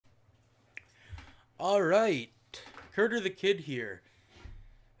Alright, Curter the Kid here,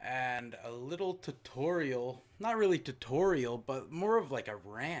 and a little tutorial, not really tutorial, but more of like a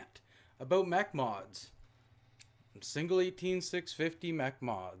rant about mech mods. Single 18650 mech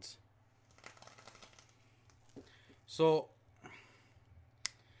mods. So,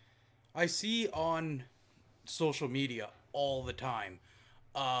 I see on social media all the time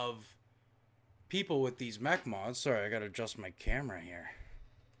of people with these mech mods. Sorry, I gotta adjust my camera here.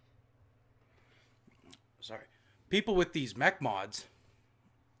 Sorry. People with these mech mods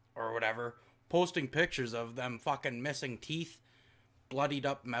or whatever posting pictures of them fucking missing teeth, bloodied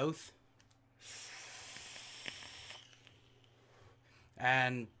up mouth,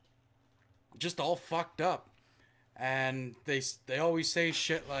 and just all fucked up. And they always say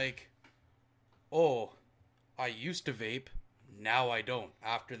shit like, "Oh, I used to vape, now I don't.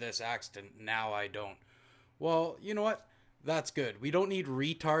 After this accident, now I don't." Well, you know what? That's good. We don't need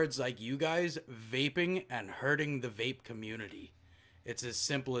retards like you guys vaping and hurting the vape community. It's as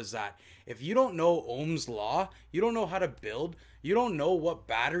simple as that. If you don't know Ohm's law, you don't know how to build, you don't know what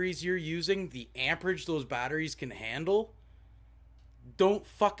batteries you're using, the amperage those batteries can handle, don't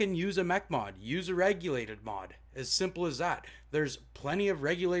fucking use a mech mod. Use a regulated mod. As simple as that. There's plenty of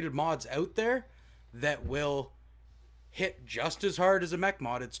regulated mods out there that will hit just as hard as a mech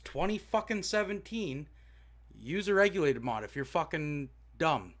mod. It's 2017. Use a regulated mod if you're fucking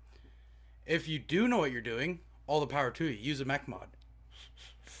dumb. If you do know what you're doing, all the power to you. Use a mech mod.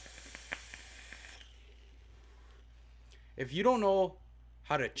 If you don't know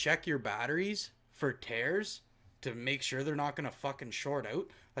how to check your batteries for tears to make sure they're not going to fucking short out,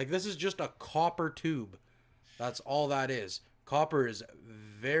 like this is just a copper tube. That's all that is. Copper is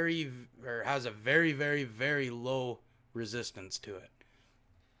has a very, very, very low resistance to it.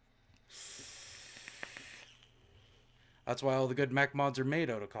 That's why all the good mech mods are made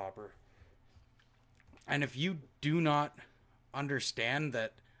out of copper. And if you do not understand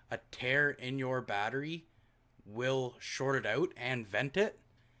that a tear in your battery will short it out and vent it,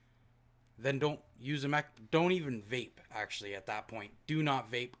 then don't use a mech. Don't even vape, actually, at that point. Do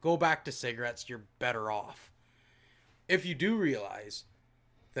not vape. Go back to cigarettes. You're better off. If you do realize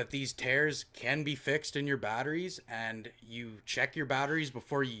that these tears can be fixed in your batteries and you check your batteries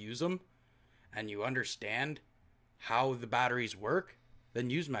before you use them and you understand how the batteries work,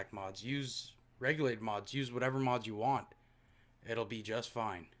 then use mech mods. Use regulated mods. Use whatever mods you want. It'll be just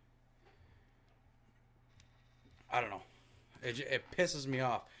fine. I don't know. It pisses me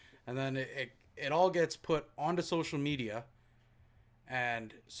off. And then it all gets put onto social media.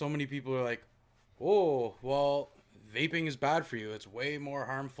 And so many people are like, "Oh, well, vaping is bad for you. It's way more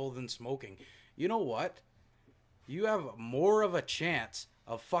harmful than smoking." You know what? You have more of a chance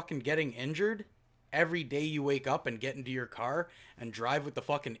of fucking getting injured every day you wake up and get into your car and drive with the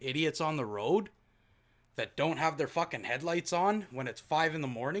fucking idiots on the road that don't have their fucking headlights on when it's 5 in the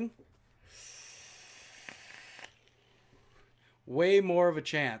morning. Way more of a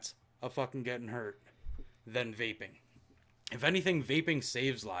chance of fucking getting hurt than vaping. If anything, vaping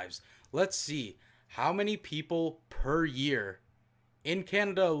saves lives. Let's see how many people per year in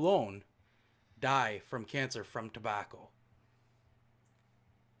Canada alone die from cancer from tobacco.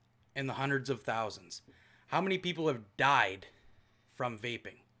 In the hundreds of thousands. How many people have died from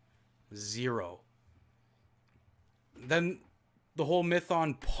vaping? 0. Then the whole myth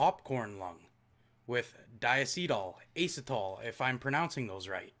on popcorn lung with diacetyl, acetol, if I'm pronouncing those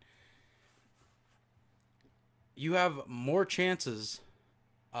right. You have more chances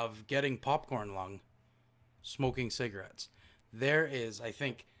of getting popcorn lung smoking cigarettes. There is, I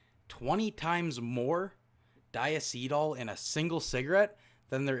think, 20 times more diacetyl in a single cigarette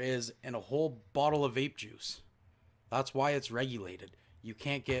than there is in a whole bottle of vape juice. That's why it's regulated. You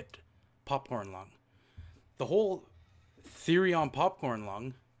can't get popcorn lung. The whole theory on popcorn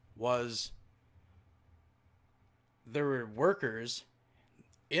lung was there were workers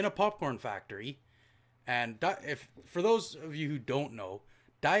in a popcorn factory, and if for those of you who don't know,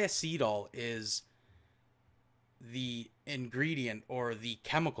 diacetyl is the ingredient or the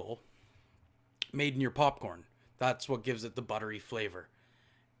chemical made in your popcorn. That's what gives it the buttery flavor.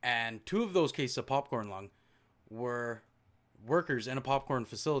 And 2 of those cases of popcorn lung were workers in a popcorn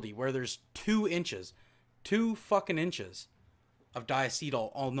facility where there's 2 fucking inches of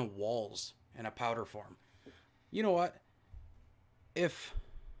diacetyl on the walls in a powder form. You know what? If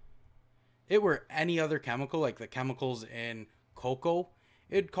it were any other chemical, like the chemicals in cocoa,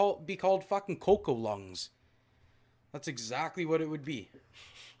 it'd be called fucking cocoa lungs. That's exactly what it would be.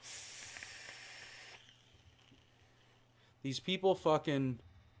 These people fucking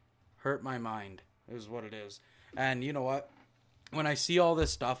hurt my mind, is what it is. And you know what? when I see all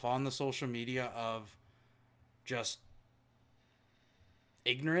this stuff on the social media of just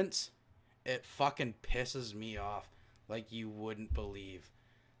ignorance, it fucking pisses me off like you wouldn't believe.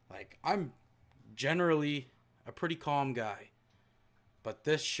 Like, I'm generally a pretty calm guy, but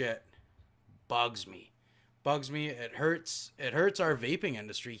this shit bugs me. Bugs me. It hurts. It hurts our vaping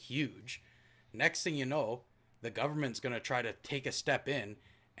industry huge. Next thing you know, the government's going to try to take a step in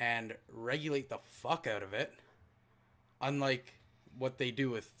and regulate the fuck out of it. Unlike what they do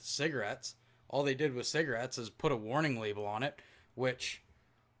with cigarettes. All they did with cigarettes is put a warning label on it, which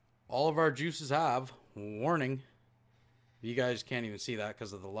all of our juices have. Warning. You guys can't even see that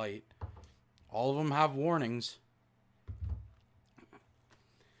because of the light. All of them have warnings.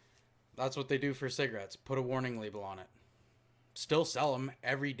 That's what they do for cigarettes. Put a warning label on it. Still sell them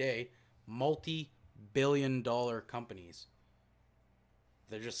every day. Multi-billion-dollar companies.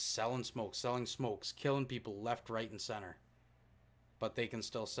 They're just selling smokes, killing people left, right, and center. But they can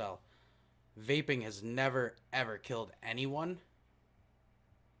still sell. Vaping has never, ever killed anyone.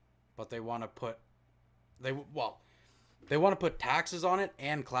 But they want to put... They want to put taxes on it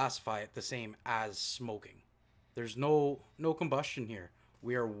and classify it the same as smoking. There's no combustion here.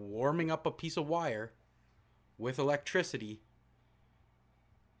 We are warming up a piece of wire with electricity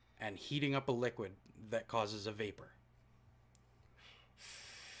and heating up a liquid that causes a vapor.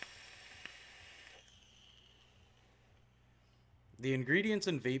 The ingredients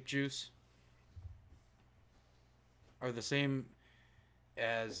in vape juice are the same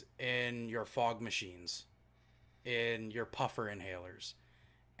as in your fog machines, in your puffer inhalers,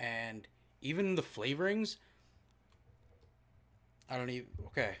 and even the flavorings. I don't even...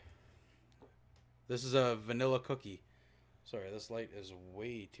 Okay. This is a vanilla cookie. Sorry, this light is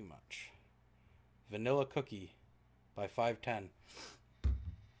way too much. Vanilla cookie by 510.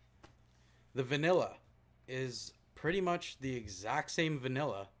 The vanilla is pretty much the exact same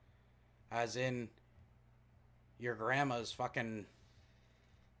vanilla as in your grandma's fucking...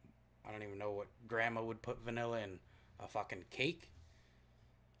 I don't even know what grandma would put vanilla in. A fucking cake?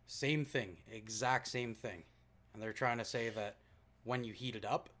 Same thing. Exact same thing. And they're trying to say that when you heat it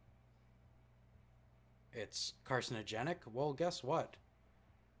up, it's carcinogenic. Well, guess what?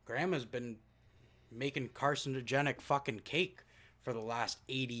 Grandma's been making carcinogenic fucking cake for the last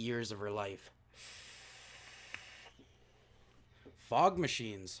 80 years of her life. Fog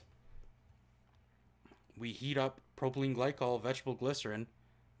machines. We heat up propylene glycol, vegetable glycerin,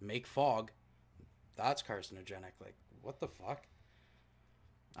 make fog. That's carcinogenic. Like, what the fuck?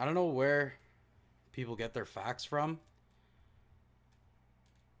 I don't know where people get their facts from.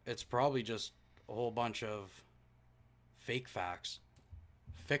 It's probably just a whole bunch of fake facts.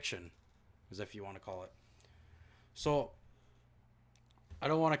 Fiction, as if you want to call it. So, I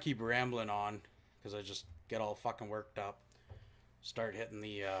don't want to keep rambling on, because I just get all fucking worked up. Start hitting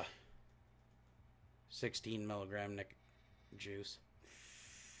the 16 milligram juice.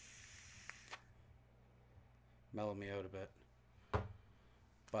 Mellow me out a bit.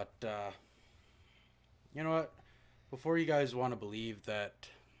 But, you know what? Before you guys want to believe that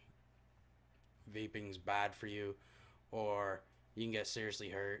vaping's bad for you, or you can get seriously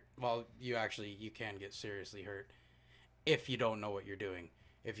hurt. Well, you can get seriously hurt if you don't know what you're doing.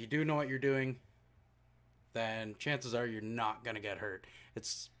 If you do know what you're doing, then chances are you're not going to get hurt.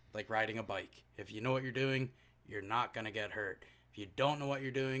 It's like riding a bike. If you know what you're doing, you're not going to get hurt. If you don't know what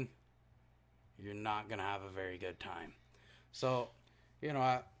you're doing, you're not going to have a very good time. So, you know,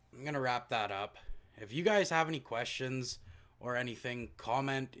 I'm going to wrap that up. If you guys have any questions or anything,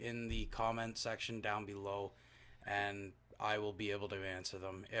 comment in the comment section down below, and I will be able to answer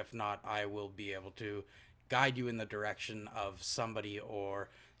them. If not, I will be able to guide you in the direction of somebody or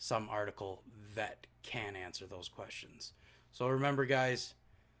some article that can answer those questions. So remember, guys,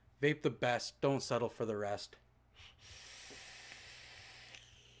 vape the best. Don't settle for the rest.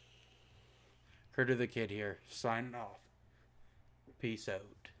 Curtis the Kid here, signing off. Peace out.